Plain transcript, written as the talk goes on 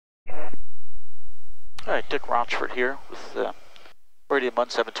All right, Dick Rochfort here with Meridian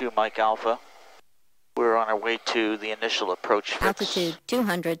 172 Mike Alpha. We're on our way to the initial approach fix. Altitude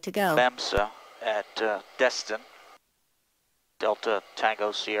 200 to go. MEMSA at Destin, Delta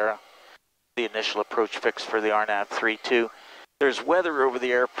Tango Sierra. The initial approach fix for the RNAV 32. There's weather over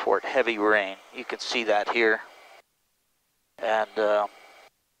the airport, heavy rain. You can see that here. And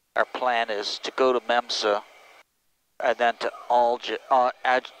our plan is to go to MEMSA and then to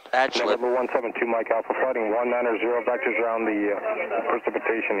Agilent. Number 172 Mike Alpha, flighting 190 vectors around the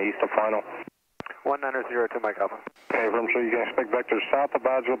precipitation east of final. 190 to Mike Alpha. Okay, so you can expect vectors south of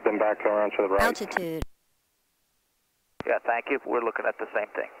Agilent, then back around to the right. Altitude. Yeah, thank you. We're looking at the same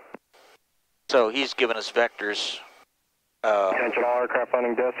thing. So he's given us vectors. Attention all aircraft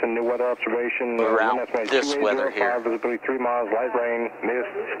landing destination, new weather observation. Around this weather here. Visibility 3 miles, light rain, mist,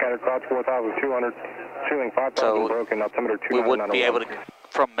 scattered clouds 4,200, ceiling 5,000 so broken, altimeter 2. We wouldn't be able to,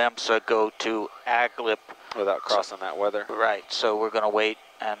 from MEMSA, go to Aglip. Without crossing that weather. Right, so we're going to wait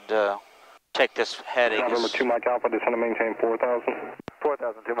and take this heading. Number 2 Mike Alpha, descend to maintain 4,000.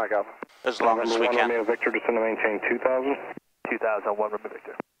 4,000 to Mike Alpha. As long as we can. Romeo Victor, descend to maintain 2,000. 2,000, 1 Romeo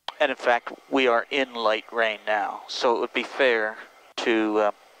Victor. And in fact, we are in light rain now, so it would be fair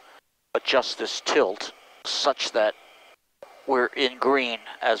to adjust this tilt such that we're in green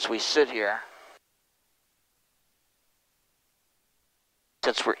as we sit here.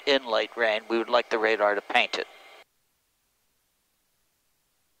 Since we're in light rain, we would like the radar to paint it.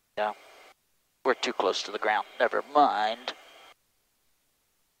 Yeah, we're too close to the ground. Never mind.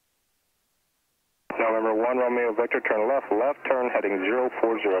 November 1 Romeo Victor, turn left turn, heading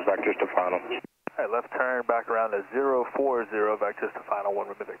 040 vectors to final. All right, left turn, back around to 040 vectors to final, 1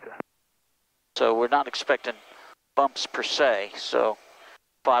 Romeo Victor. So we're not expecting bumps per se, so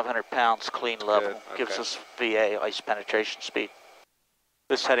 500 pounds clean level. Good, okay. Gives us VA ice penetration speed.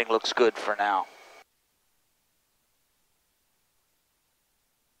 This heading looks good for now.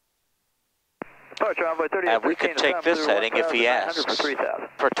 And we could take this heading if he asks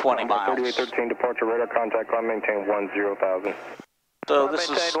for 20 miles. 3813 departure, radar contact, climb maintain 10,000. So this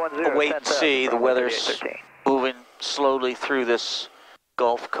is a wait and see. The weather's moving slowly through this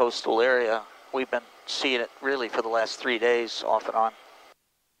Gulf coastal area. We've been seeing it really for the last 3 days, off and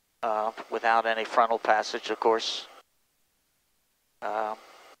on, without any frontal passage, of course.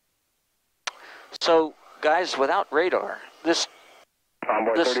 So, guys, without radar, this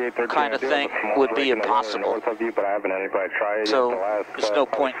kind of thing would be impossible. So there's no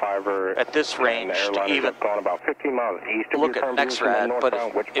point at this range to even look at NEXRAD, but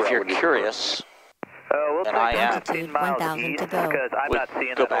if you're curious, and I am, Altitude 1,000 to go.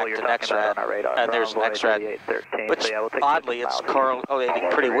 we go back to NEXRAD, and there's NEXRAD, which oddly it's correlating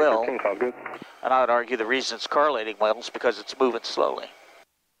pretty well, and I would argue the reason it's correlating well is because it's moving slowly.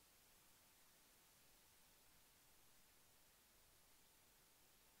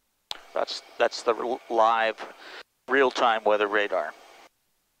 That's the live, real-time weather radar.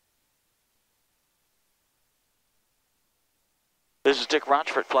 This is Dick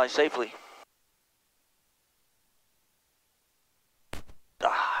Rochfort. Fly safely.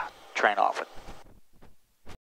 Train off it.